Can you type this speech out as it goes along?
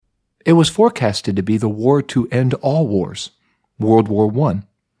It was forecasted to be the war to end all wars, World War I.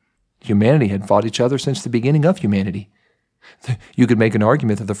 Humanity had fought each other since the beginning of humanity. You could make an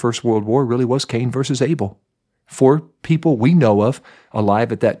argument that the First World War really was Cain versus Abel. 4 people we know of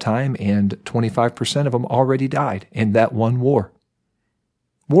alive at that time, and 25% of them already died in that one war.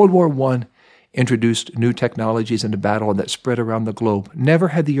 World War I introduced new technologies into battle that spread around the globe. Never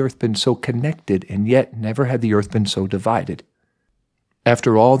had the earth been so connected, and yet never had the earth been so divided.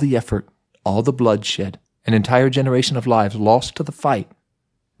 After all the effort, all the bloodshed, an entire generation of lives lost to the fight,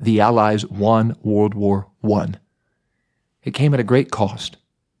 the Allies won World War I. It came at a great cost.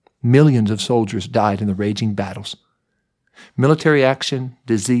 Millions of soldiers died in the raging battles. Military action,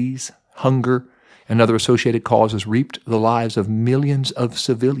 disease, hunger, and other associated causes reaped the lives of millions of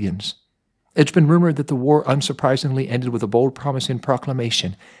civilians. It's been rumored that the war unsurprisingly ended with a bold promise in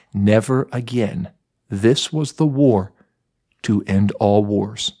proclamation: never again. This was the war to end all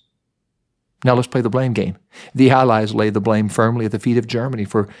wars. Now let's play the blame game. The Allies laid the blame firmly at the feet of Germany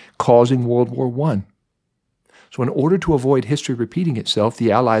for causing World War I. So in order to avoid history repeating itself,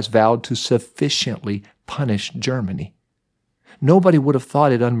 the Allies vowed to sufficiently punish Germany. Nobody would have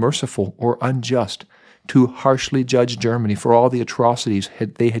thought it unmerciful or unjust to harshly judge Germany for all the atrocities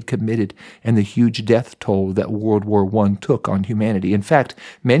they had committed and the huge death toll that World War I took on humanity. In fact,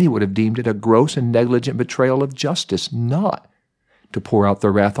 many would have deemed it a gross and negligent betrayal of justice not to pour out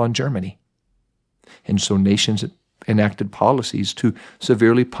their wrath on Germany. And so nations enacted policies to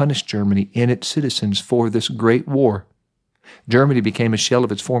severely punish Germany and its citizens for this great war. Germany became a shell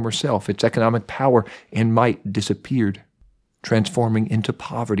of its former self. Its economic power and might disappeared, transforming into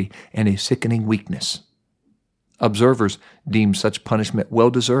poverty and a sickening weakness. Observers deemed such punishment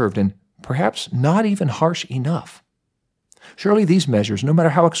well-deserved and perhaps not even harsh enough. Surely these measures, no matter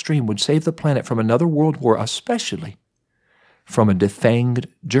how extreme, would save the planet from another world war, especially from a defanged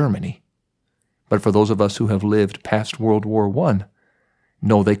Germany. But for those of us who have lived past World War I,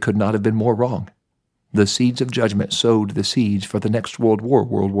 no, they could not have been more wrong. The seeds of judgment sowed the seeds for the next World War,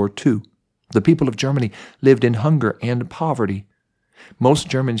 World War II. The people of Germany lived in hunger and poverty. Most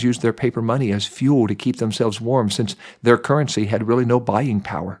Germans used their paper money as fuel to keep themselves warm, since their currency had really no buying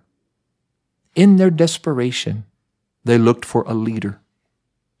power. In their desperation, they looked for a leader.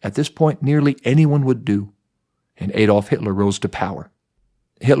 At this point, nearly anyone would do, and Adolf Hitler rose to power.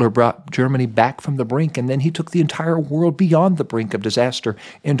 Hitler brought Germany back from the brink, and then he took the entire world beyond the brink of disaster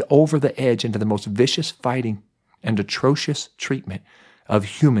and over the edge into the most vicious fighting and atrocious treatment of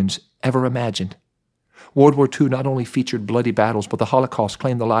humans ever imagined. World War II not only featured bloody battles, but the Holocaust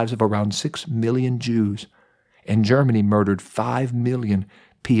claimed the lives of around 6 million Jews, and Germany murdered 5 million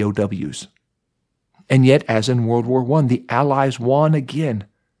POWs. And yet, as in World War I, the Allies won again.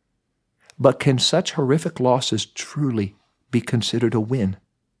 But can such horrific losses truly be considered a win?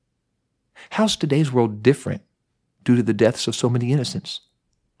 How's today's world different due to the deaths of so many innocents?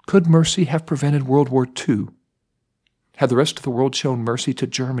 Could mercy have prevented World War II? Had the rest of the world shown mercy to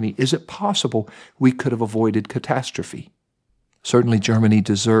Germany, is it possible we could have avoided catastrophe? Certainly Germany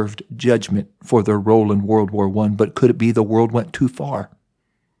deserved judgment for their role in World War I, but could it be the world went too far?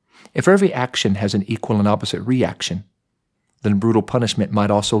 If every action has an equal and opposite reaction, then brutal punishment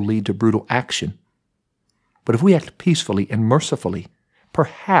might also lead to brutal action. But if we act peacefully and mercifully,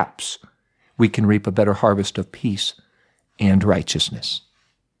 perhaps we can reap a better harvest of peace and righteousness.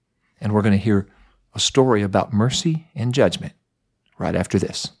 And we're going to hear a story about mercy and judgment right after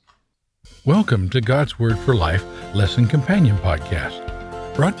this. Welcome to God's Word for Life Lesson Companion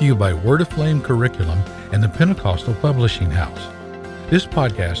Podcast, brought to you by Word of Flame Curriculum and the Pentecostal Publishing House. This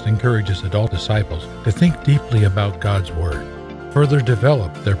podcast encourages adult disciples to think deeply about God's Word, further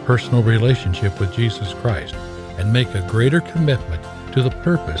develop their personal relationship with Jesus Christ, and make a greater commitment to the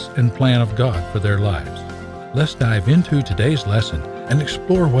purpose and plan of God for their lives. Let's dive into today's lesson and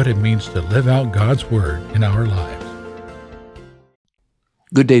explore what it means to live out God's Word in our lives.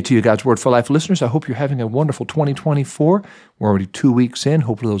 Good day to you, God's Word for Life listeners. I hope you're having a wonderful 2024. We're already 2 weeks in.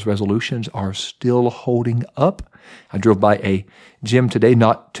 Hopefully those resolutions are still holding up. I drove by a gym today,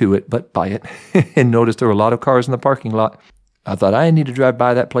 not to it, but by it, and noticed there were a lot of cars in the parking lot. I thought I need to drive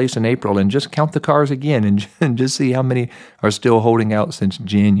by that place in April and just count the cars again and just see how many are still holding out since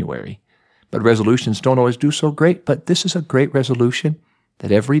January. But resolutions don't always do so great, but this is a great resolution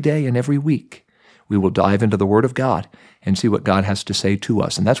that every day and every week we will dive into the Word of God and see what God has to say to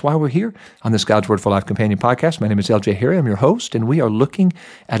us. And that's why we're here on this God's Word for Life Companion Podcast. My name is L.J. Harry. I'm your host, and we are looking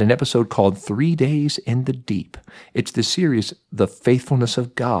at an episode called 3 Days in the Deep. It's the series, The Faithfulness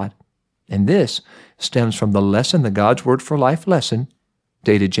of God. And this stems from the lesson, the God's Word for Life lesson,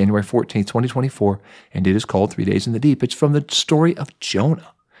 dated January 14th, 2024, and it is called 3 Days in the Deep. It's from the story of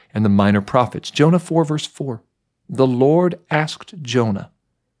Jonah. and the minor prophets. Jonah 4, verse 4. The Lord asked Jonah,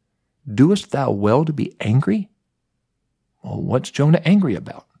 "Doest thou well to be angry?" Well, what's Jonah angry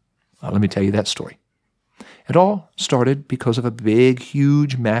about? Well, let me tell you that story. It all started because of a big,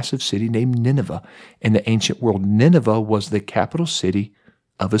 huge, massive city named Nineveh. In the ancient world, Nineveh was the capital city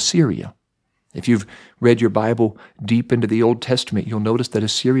of Assyria. If you've read your Bible deep into the Old Testament, you'll notice that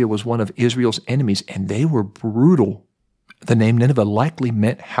Assyria was one of Israel's enemies, and they were brutal. The name Nineveh likely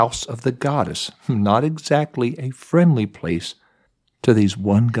meant house of the goddess, not exactly a friendly place to these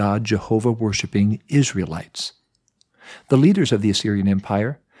one God, Jehovah-worshiping Israelites. The leaders of the Assyrian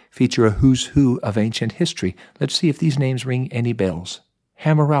Empire feature a who's who of ancient history. Let's see if these names ring any bells.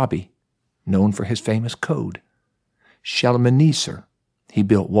 Hammurabi, known for his famous code. Shalmaneser, he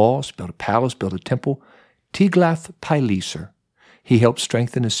built walls, built a palace, built a temple. Tiglath-Pileser, he helped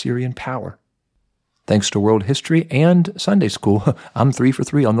strengthen Assyrian power. Thanks to world history and Sunday school, I'm 3 for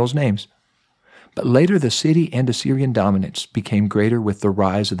 3 on those names. But later the city and Assyrian dominance became greater with the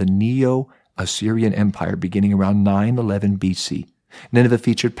rise of the Neo-Assyrian Empire beginning around 911 BC. Nineveh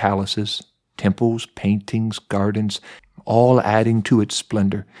featured palaces, temples, paintings, gardens, all adding to its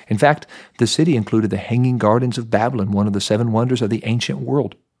splendor. In fact, the city included the Hanging Gardens of Babylon, one of the 7 wonders of the ancient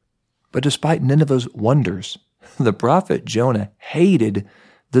world. But despite Nineveh's wonders, the prophet Jonah hated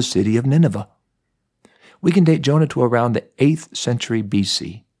the city of Nineveh. We can date Jonah to around the 8th century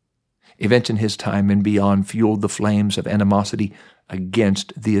BC. Events in his time and beyond fueled the flames of animosity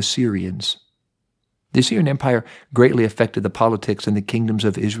against the Assyrians. The Assyrian Empire greatly affected the politics in the kingdoms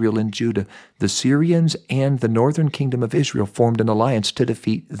of Israel and Judah. The Syrians and the northern kingdom of Israel formed an alliance to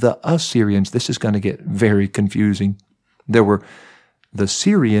defeat the Assyrians. This is going to get very confusing. There were the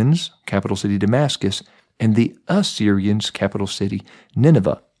Syrians, capital city Damascus, and the Assyrians, capital city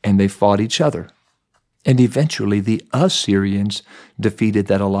Nineveh, and they fought each other. And eventually the Assyrians defeated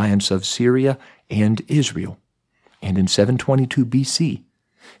that alliance of Syria and Israel. And in 722 BC,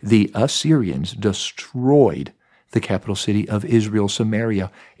 the Assyrians destroyed the capital city of Israel,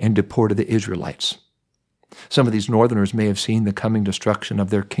 Samaria, and deported the Israelites. Some of these northerners may have seen the coming destruction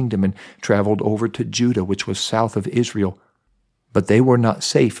of their kingdom and traveled over to Judah, which was south of Israel. But they were not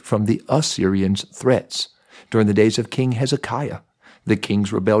safe from the Assyrians' threats. During the days of King Hezekiah, the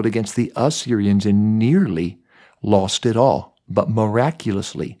kings rebelled against the Assyrians and nearly lost it all. But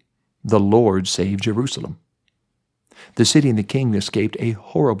miraculously, the Lord saved Jerusalem. The city and the king escaped a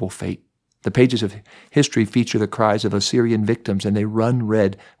horrible fate. The pages of history feature the cries of Assyrian victims, and they run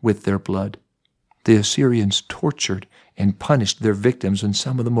red with their blood. The Assyrians tortured and punished their victims in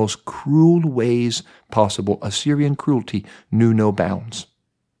some of the most cruel ways possible. Assyrian cruelty knew no bounds.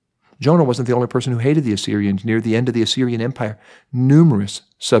 Jonah wasn't the only person who hated the Assyrians. Near the end of the Assyrian Empire, numerous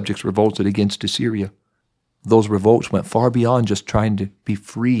subjects revolted against Assyria. Those revolts went far beyond just trying to be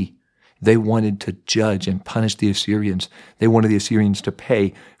free. They wanted to judge and punish the Assyrians. They wanted the Assyrians to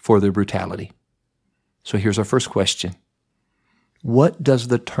pay for their brutality. So here's our first question. What does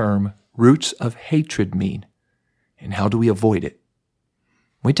the term roots of hatred mean, and how do we avoid it?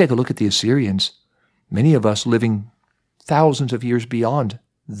 When we take a look at the Assyrians, many of us living thousands of years beyond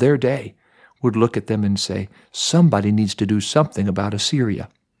their day would look at them and say, somebody needs to do something about Assyria.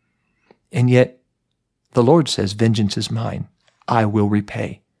 And yet, the Lord says, vengeance is mine. I will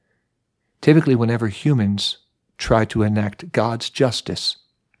repay. Typically, whenever humans try to enact God's justice,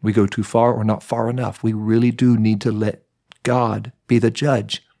 we go too far or not far enough. We really do need to let God be the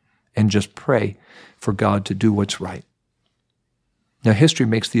judge and just pray for God to do what's right. Now, history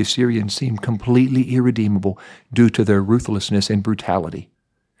makes the Assyrians seem completely irredeemable due to their ruthlessness and brutality.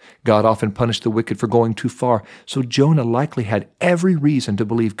 God often punished the wicked for going too far, so Jonah likely had every reason to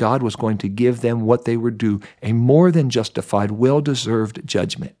believe God was going to give them what they were due, a more than justified, well-deserved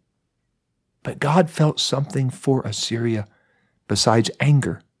judgment. But God felt something for Assyria besides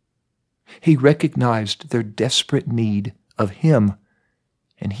anger. He recognized their desperate need of Him,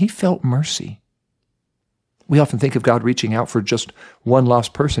 and He felt mercy. We often think of God reaching out for just one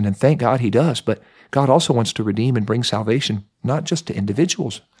lost person, and thank God He does, but God also wants to redeem and bring salvation, not just to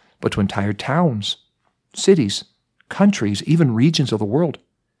individuals, but to entire towns, cities, countries, even regions of the world.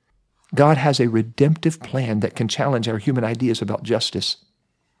 God has a redemptive plan that can challenge our human ideas about justice.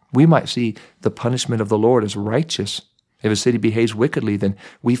 We might see the punishment of the Lord as righteous. If a city behaves wickedly, then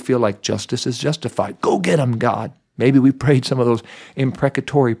we feel like justice is justified. Go get them, God. Maybe we prayed some of those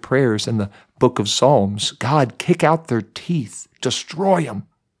imprecatory prayers in the book of Psalms. God, kick out their teeth, destroy them.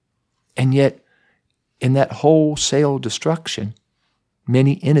 And yet, in that wholesale destruction,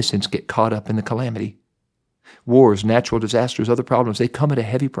 many innocents get caught up in the calamity. Wars, natural disasters, other problems, they come at a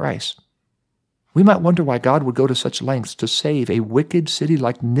heavy price. We might wonder why God would go to such lengths to save a wicked city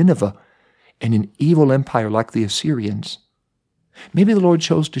like Nineveh and an evil empire like the Assyrians. Maybe the Lord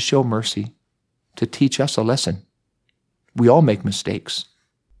chose to show mercy, to teach us a lesson. We all make mistakes.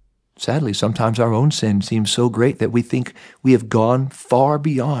 Sadly, sometimes our own sin seems so great that we think we have gone far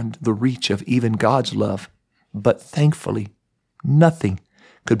beyond the reach of even God's love. But thankfully, nothing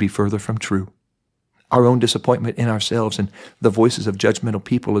could be further from true. Our own disappointment in ourselves and the voices of judgmental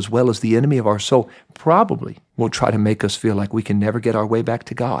people, as well as the enemy of our soul, probably will try to make us feel like we can never get our way back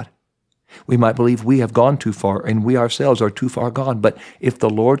to God. We might believe we have gone too far and we ourselves are too far gone. But if the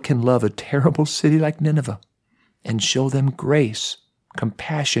Lord can love a terrible city like Nineveh and show them grace,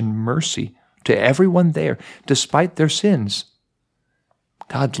 compassion, mercy to everyone there, despite their sins,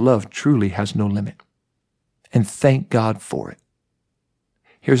 God's love truly has no limit. And thank God for it.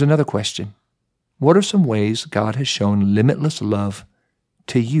 Here's another question. What are some ways God has shown limitless love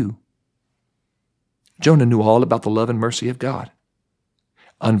to you? Jonah knew all about the love and mercy of God.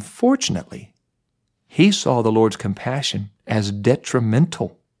 Unfortunately, he saw the Lord's compassion as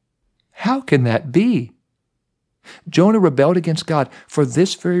detrimental. How can that be? Jonah rebelled against God for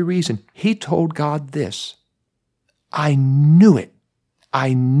this very reason. He told God this, I knew it.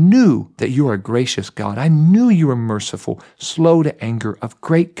 I knew that you are a gracious God. I knew you were merciful, slow to anger, of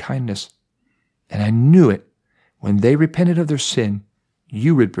great kindness. And I knew it. When they repented of their sin,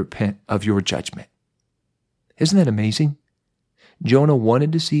 you would repent of your judgment. Isn't that amazing? Jonah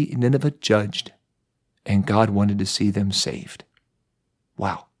wanted to see Nineveh judged, and God wanted to see them saved.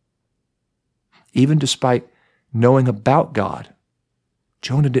 Wow. Even despite knowing about God,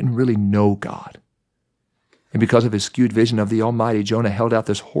 Jonah didn't really know God. And because of his skewed vision of the Almighty, Jonah held out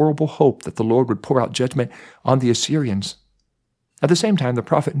this horrible hope that the Lord would pour out judgment on the Assyrians. At the same time, the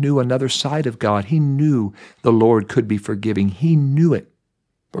prophet knew another side of God. He knew the Lord could be forgiving. He knew it.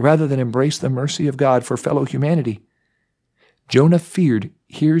 But rather than embrace the mercy of God for fellow humanity, Jonah feared.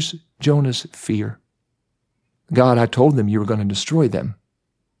 Here's Jonah's fear. God, I told them you were going to destroy them.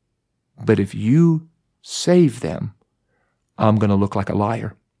 But if you save them, I'm going to look like a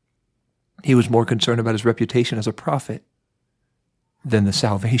liar. He was more concerned about his reputation as a prophet than the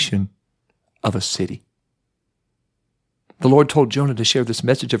salvation of a city. The Lord told Jonah to share this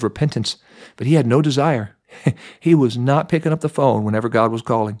message of repentance, but he had no desire. He was not picking up the phone whenever God was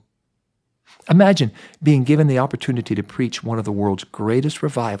calling. Imagine being given the opportunity to preach one of the world's greatest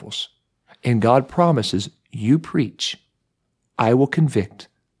revivals, and God promises, you preach, I will convict,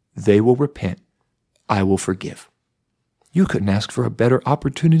 they will repent, I will forgive. You couldn't ask for a better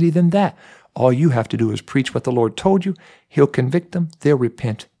opportunity than that. All you have to do is preach what the Lord told you. He'll convict them, they'll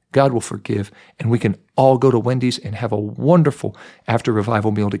repent, God will forgive, and we can all go to Wendy's and have a wonderful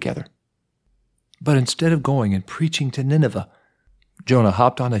after-revival meal together. But instead of going and preaching to Nineveh, Jonah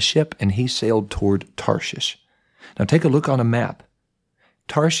hopped on a ship and he sailed toward Tarshish. Now take a look on a map.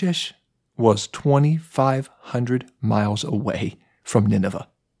 Tarshish was 2,500 miles away from Nineveh.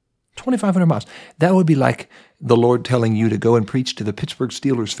 2,500 miles. That would be like the Lord telling you to go and preach to the Pittsburgh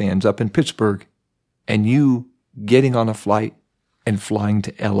Steelers fans up in Pittsburgh and you getting on a flight and flying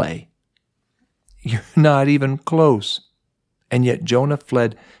to L.A. You're not even close. And yet Jonah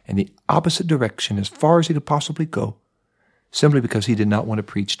fled in the opposite direction as far as he could possibly go, simply because he did not want to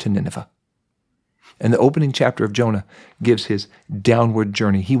preach to Nineveh. And the opening chapter of Jonah gives his downward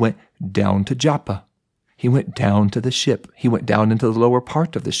journey. He went down to Joppa. He went down to the ship. He went down into the lower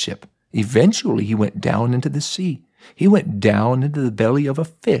part of the ship. Eventually, he went down into the sea. He went down into the belly of a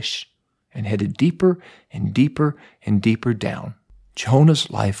fish and headed deeper and deeper and deeper down.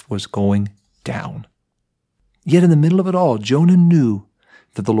 Jonah's life was going down. Yet in the middle of it all, Jonah knew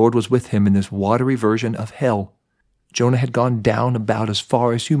that the Lord was with him in this watery version of hell. Jonah had gone down about as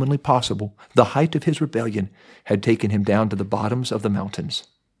far as humanly possible. The height of his rebellion had taken him down to the bottoms of the mountains.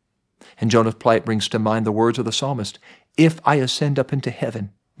 And Jonah's plight brings to mind the words of the psalmist, if I ascend up into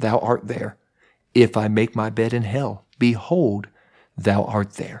heaven, thou art there. If I make my bed in hell, behold, thou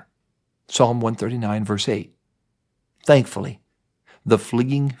art there. Psalm 139, verse 8. Thankfully, the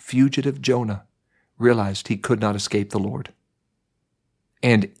fleeing fugitive Jonah realized he could not escape the Lord.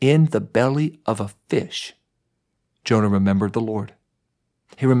 And in the belly of a fish, Jonah remembered the Lord.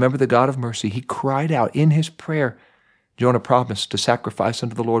 He remembered the God of mercy. He cried out in his prayer. Jonah promised to sacrifice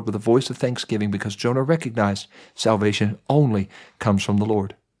unto the Lord with a voice of thanksgiving because Jonah recognized salvation only comes from the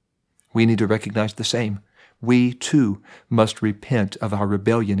Lord. We need to recognize the same. We, too, must repent of our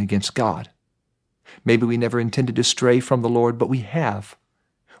rebellion against God. Maybe we never intended to stray from the Lord, but we have.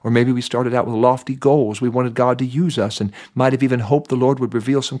 Or maybe we started out with lofty goals. We wanted God to use us and might have even hoped the Lord would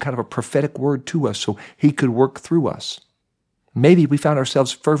reveal some kind of a prophetic word to us so he could work through us. Maybe we found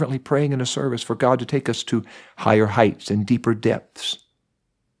ourselves fervently praying in a service for God to take us to higher heights and deeper depths.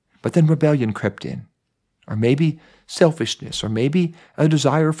 But then rebellion crept in, or maybe selfishness, or maybe a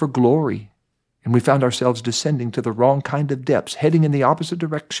desire for glory, and we found ourselves descending to the wrong kind of depths, heading in the opposite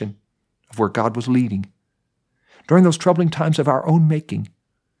direction of where God was leading. During those troubling times of our own making,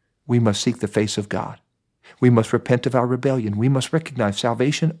 we must seek the face of God. We must repent of our rebellion. We must recognize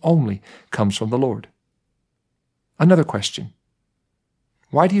salvation only comes from the Lord. Another question.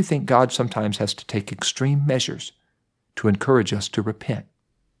 Why do you think God sometimes has to take extreme measures to encourage us to repent?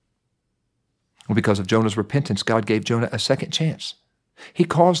 Well, because of Jonah's repentance, God gave Jonah a second chance. He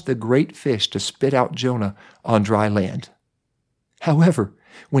caused the great fish to spit out Jonah on dry land. However,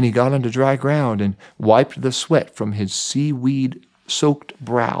 when he got onto dry ground and wiped the sweat from his seaweed-soaked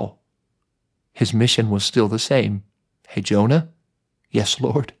brow, his mission was still the same. Hey, Jonah? Yes,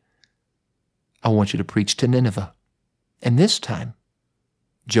 Lord. I want you to preach to Nineveh. And this time,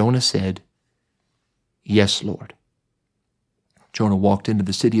 Jonah said, Yes, Lord. Jonah walked into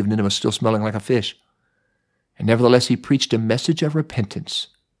the city of Nineveh still smelling like a fish. And nevertheless, he preached a message of repentance.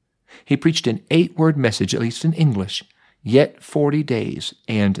 He preached an 8-word message, at least in English. Yet 40 days,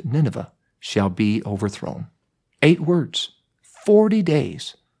 and Nineveh shall be overthrown. 8 words. 40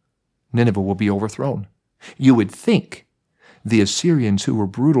 days. Nineveh will be overthrown. You would think the Assyrians, who were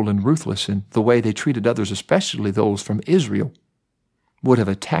brutal and ruthless in the way they treated others, especially those from Israel, would have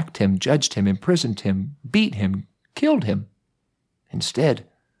attacked him, judged him, imprisoned him, beat him, killed him. Instead,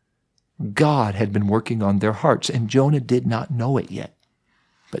 God had been working on their hearts, and Jonah did not know it yet.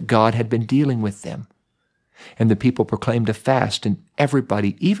 But God had been dealing with them. And the people proclaimed a fast, and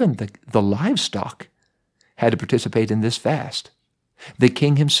everybody, even the livestock, had to participate in this fast. The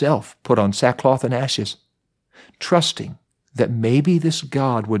king himself put on sackcloth and ashes, trusting that maybe this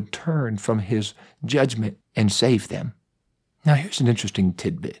God would turn from his judgment and save them. Now, here's an interesting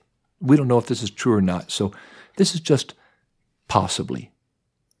tidbit. We don't know if this is true or not, so this is just possibly.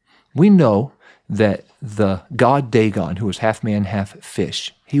 We know that the god Dagon, who was half man, half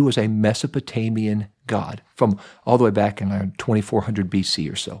fish, he was a Mesopotamian god from all the way back in around 2400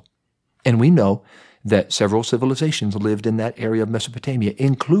 BC or so. And we know that several civilizations lived in that area of Mesopotamia,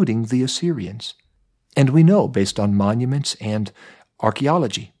 including the Assyrians. And we know, based on monuments and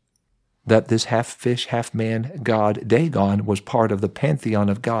archaeology, that this half-fish, half-man god Dagon was part of the pantheon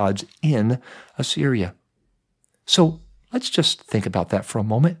of gods in Assyria. So let's just think about that for a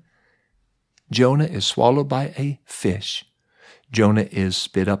moment. Jonah is swallowed by a fish. Jonah is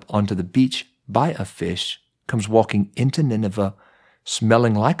spit up onto the beach by a fish, comes walking into Nineveh,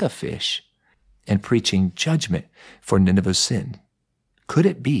 smelling like a fish, and preaching judgment for Nineveh's sin. Could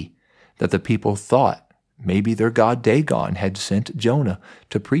it be that the people thought maybe their god Dagon had sent Jonah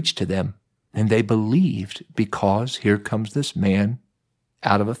to preach to them, and they believed because here comes this man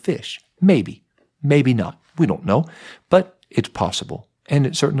out of a fish? Maybe, maybe not. We don't know, but it's possible. And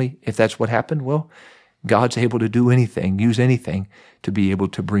it certainly, if that's what happened, well, God's able to do anything, use anything to be able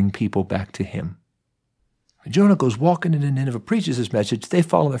to bring people back to him. Jonah goes walking into Nineveh, preaches his message. They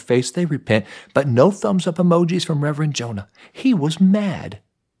fall on their face, they repent, but no thumbs up emojis from Reverend Jonah. He was mad.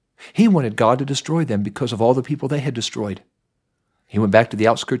 He wanted God to destroy them because of all the people they had destroyed. He went back to the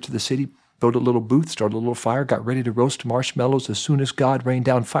outskirts of the city, built a little booth, started a little fire, got ready to roast marshmallows as soon as God rained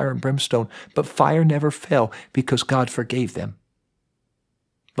down fire and brimstone. But fire never fell because God forgave them.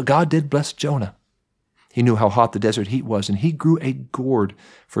 But God did bless Jonah. He knew how hot the desert heat was, and he grew a gourd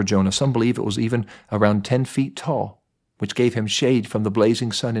for Jonah. Some believe it was even around 10 feet tall, which gave him shade from the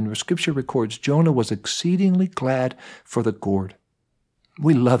blazing sun. And Scripture records Jonah was exceedingly glad for the gourd.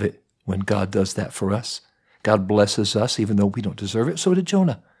 We love it when God does that for us. God blesses us even though we don't deserve it. So did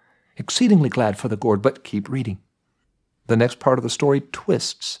Jonah. Exceedingly glad for the gourd, but keep reading. The next part of the story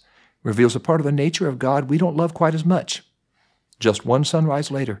twists, reveals a part of the nature of God we don't love quite as much. Just one sunrise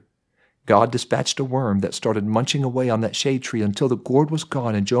later, God dispatched a worm that started munching away on that shade tree until the gourd was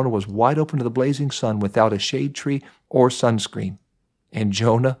gone and Jonah was wide open to the blazing sun without a shade tree or sunscreen. And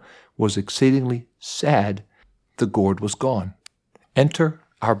Jonah was exceedingly sad the gourd was gone. Enter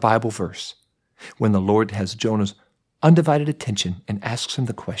our Bible verse when the Lord has Jonah's undivided attention and asks him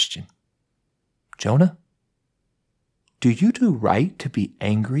the question, Jonah, do you do right to be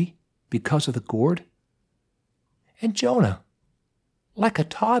angry because of the gourd? And Jonah, like a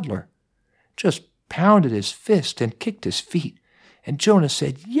toddler, just pounded his fist and kicked his feet. And Jonah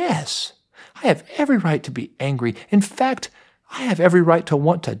said, yes, I have every right to be angry. In fact, I have every right to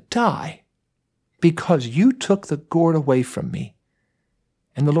want to die because you took the gourd away from me.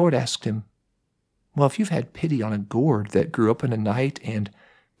 And the Lord asked him, well, if you've had pity on a gourd that grew up in a night and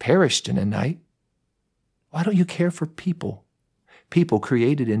perished in a night, why don't you care for people people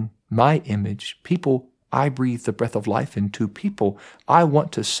created in my image, people I breathe the breath of life into, people I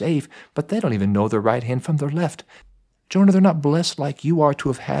want to save, but they don't even know their right hand from their left. Jonah, they're not blessed like you are to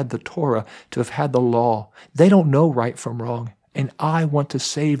have had the Torah, to have had the law. They don't know right from wrong, and I want to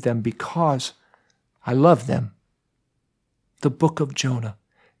save them because I love them. The book of Jonah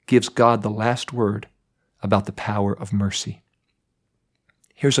gives God the last word about the power of mercy.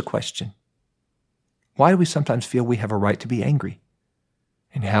 Here's a question. Why do we sometimes feel we have a right to be angry?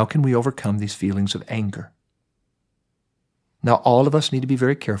 And how can we overcome these feelings of anger? Now, all of us need to be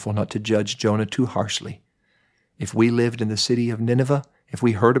very careful not to judge Jonah too harshly. If we lived in the city of Nineveh, if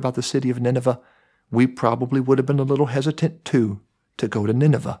we heard about the city of Nineveh, we probably would have been a little hesitant too to go to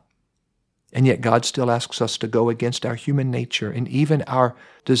Nineveh. And yet God still asks us to go against our human nature and even our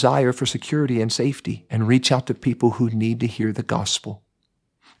desire for security and safety and reach out to people who need to hear the gospel.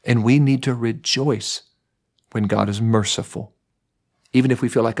 And we need to rejoice when God is merciful. Even if we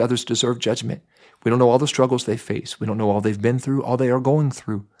feel like others deserve judgment. We don't know all the struggles they face. We don't know all they've been through, all they are going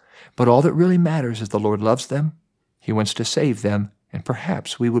through. But all that really matters is the Lord loves them. He wants to save them. And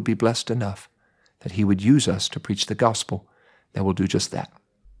perhaps we would be blessed enough that He would use us to preach the gospel that will do just that.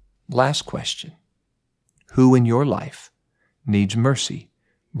 Last question. Who in your life needs mercy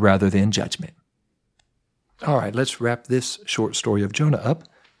rather than judgment? All right, let's wrap this short story of Jonah up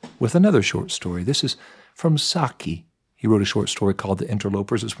with another short story. This is from Saki. He wrote a short story called The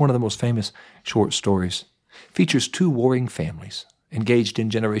Interlopers. It's one of the most famous short stories. It features two warring families engaged in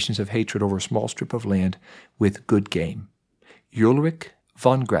generations of hatred over a small strip of land with good game. Ulrich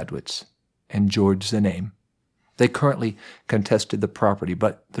von Gradwitz and George Znaim. They currently contested the property,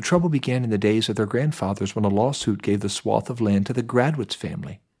 but the trouble began in the days of their grandfathers when a lawsuit gave the swath of land to the Gradwitz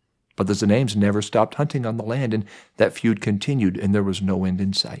family. But the Znaims never stopped hunting on the land, and that feud continued, and there was no end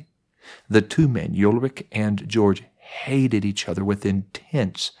in sight. The two men, Ulrich and George, hated each other with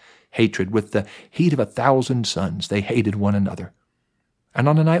intense hatred. With the heat of 1,000 suns, they hated one another. And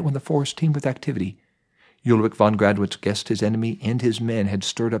on a night when the forest teemed with activity, Ulrich von Gradwitz guessed his enemy and his men had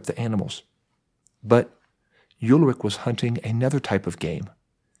stirred up the animals. But Ulrich was hunting another type of game.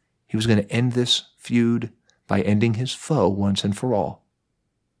 He was going to end this feud by ending his foe once and for all.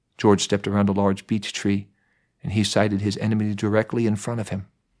 George stepped around a large beech tree, and he sighted his enemy directly in front of him.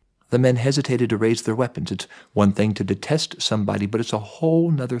 The men hesitated to raise their weapons. It's one thing to detest somebody, but it's a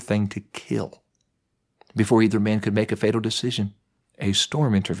whole nother thing to kill. Before either man could make a fatal decision, a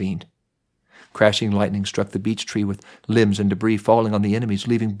storm intervened. Crashing lightning struck the beech tree with limbs and debris falling on the enemies,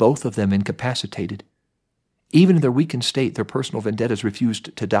 leaving both of them incapacitated. Even in their weakened state, their personal vendettas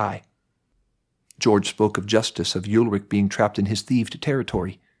refused to die. George spoke of justice, of Ulrich being trapped in his thieved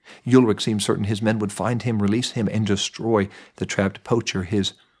territory. Ulrich seemed certain his men would find him, release him, and destroy the trapped poacher,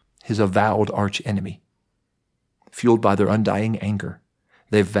 his avowed arch-enemy. Fueled by their undying anger,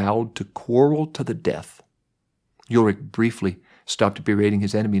 they vowed to quarrel to the death. Ulrich briefly stopped berating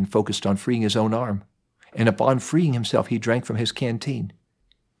his enemy and focused on freeing his own arm. And upon freeing himself, he drank from his canteen.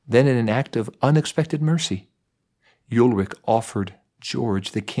 Then, in an act of unexpected mercy, Ulrich offered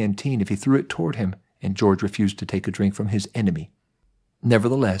George the canteen if he threw it toward him, and George refused to take a drink from his enemy.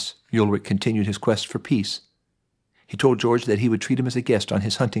 Nevertheless, Ulrich continued his quest for peace. He told George that he would treat him as a guest on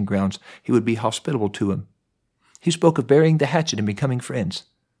his hunting grounds. He would be hospitable to him. He spoke of burying the hatchet and becoming friends.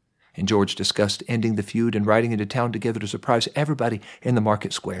 And George discussed ending the feud and riding into town together to surprise everybody in the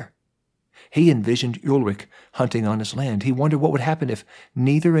market square. He envisioned Ulrich hunting on his land. He wondered what would happen if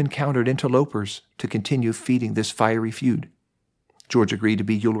neither encountered interlopers to continue feeding this fiery feud. George agreed to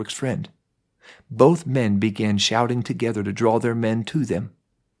be Ulrich's friend. Both men began shouting together to draw their men to them.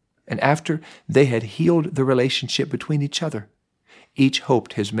 And after they had healed the relationship between each other, each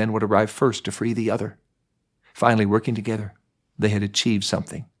hoped his men would arrive first to free the other. Finally, working together, they had achieved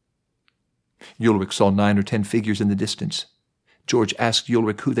something. Ulrich saw 9 or 10 figures in the distance. George asked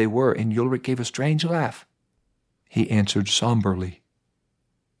Ulrich who they were, and Ulrich gave a strange laugh. He answered somberly,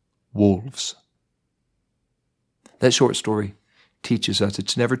 "Wolves." That short story teaches us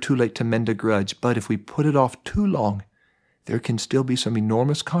it's never too late to mend a grudge, but if we put it off too long, there can still be some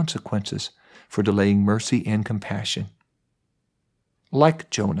enormous consequences for delaying mercy and compassion. Like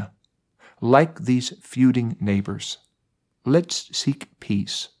Jonah, like these feuding neighbors, let's seek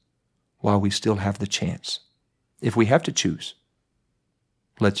peace while we still have the chance. If we have to choose,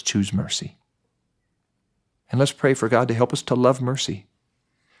 let's choose mercy. And let's pray for God to help us to love mercy.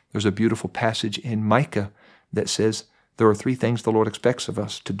 There's a beautiful passage in Micah that says there are 3 things the Lord expects of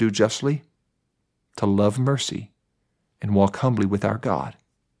us: to do justly, to love mercy, and walk humbly with our God.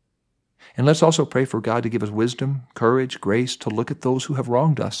 And let's also pray for God to give us wisdom, courage, grace to look at those who have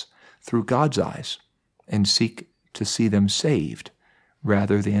wronged us through God's eyes and seek to see them saved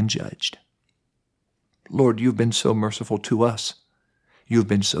rather than judged. Lord, you've been so merciful to us. You've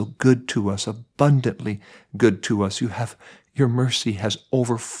been so good to us, abundantly good to us. Your mercy has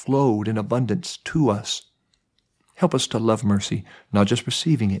overflowed in abundance to us. Help us to love mercy, not just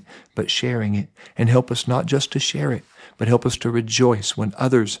receiving it, but sharing it. And help us not just to share it, but help us to rejoice when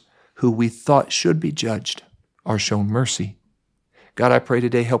others who we thought should be judged are shown mercy. God, I pray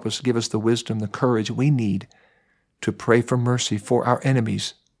today, help us, give us the wisdom, the courage we need to pray for mercy for our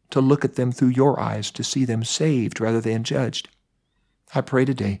enemies, to look at them through your eyes, to see them saved rather than judged. I pray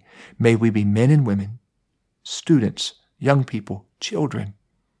today, may we be men and women, students, young people, children,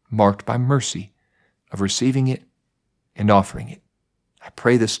 marked by mercy of receiving it and offering it. I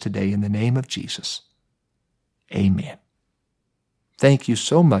pray this today in the name of Jesus. Amen. Thank you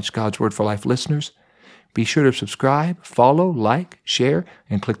so much, God's Word for Life listeners. Be sure to subscribe, follow, like, share,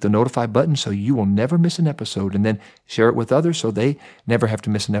 and click the notify button so you will never miss an episode. And then share it with others so they never have to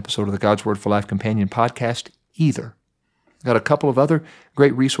miss an episode of the God's Word for Life Companion podcast either. I've got a couple of other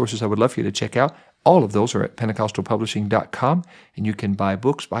great resources I would love for you to check out. All of those are at PentecostalPublishing.com, and you can buy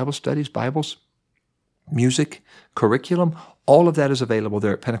books, Bible studies, Bibles, music, curriculum. All of that is available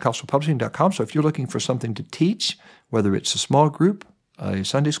there at PentecostalPublishing.com. So if you're looking for something to teach, whether it's a small group, a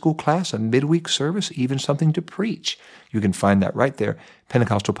Sunday school class, a midweek service, even something to preach, you can find that right there,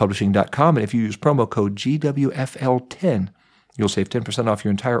 PentecostalPublishing.com. And if you use promo code GWFL10, you'll save 10% off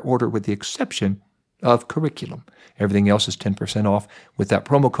your entire order with the exception of curriculum. Everything else is 10% off with that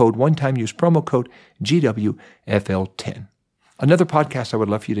promo code, one-time use promo code GWFL10. Another podcast I would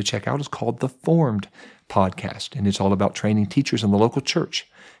love for you to check out is called The Formed Podcast, and it's all about training teachers in the local church.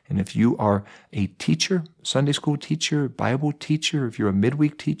 And if you are a teacher, Sunday school teacher, Bible teacher, if you're a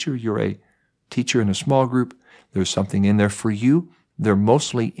midweek teacher, you're a teacher in a small group, there's something in there for you. They're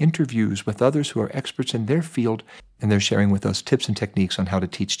mostly interviews with others who are experts in their field, and they're sharing with us tips and techniques on how to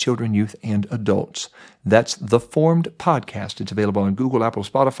teach children, youth, and adults. That's The Formed Podcast. It's available on Google, Apple,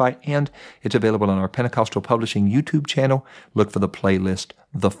 Spotify, and it's available on our Pentecostal Publishing YouTube channel. Look for the playlist,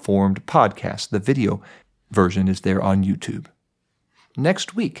 The Formed Podcast. The video version is there on YouTube.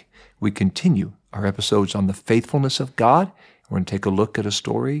 Next week, we continue our episodes on the faithfulness of God. We're going to take a look at a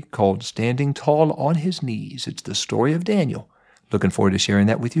story called Standing Tall on His Knees. It's the story of Daniel. Looking forward to sharing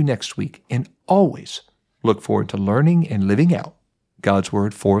that with you next week. And always look forward to learning and living out God's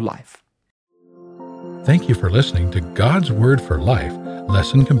Word for Life. Thank you for listening to God's Word for Life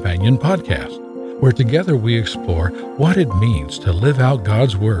Lesson Companion Podcast, where together we explore what it means to live out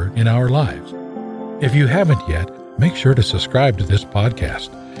God's Word in our lives. If you haven't yet, make sure to subscribe to this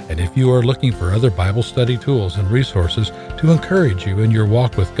podcast. And if you are looking for other Bible study tools and resources to encourage you in your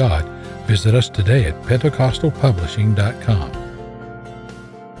walk with God, visit us today at PentecostalPublishing.com.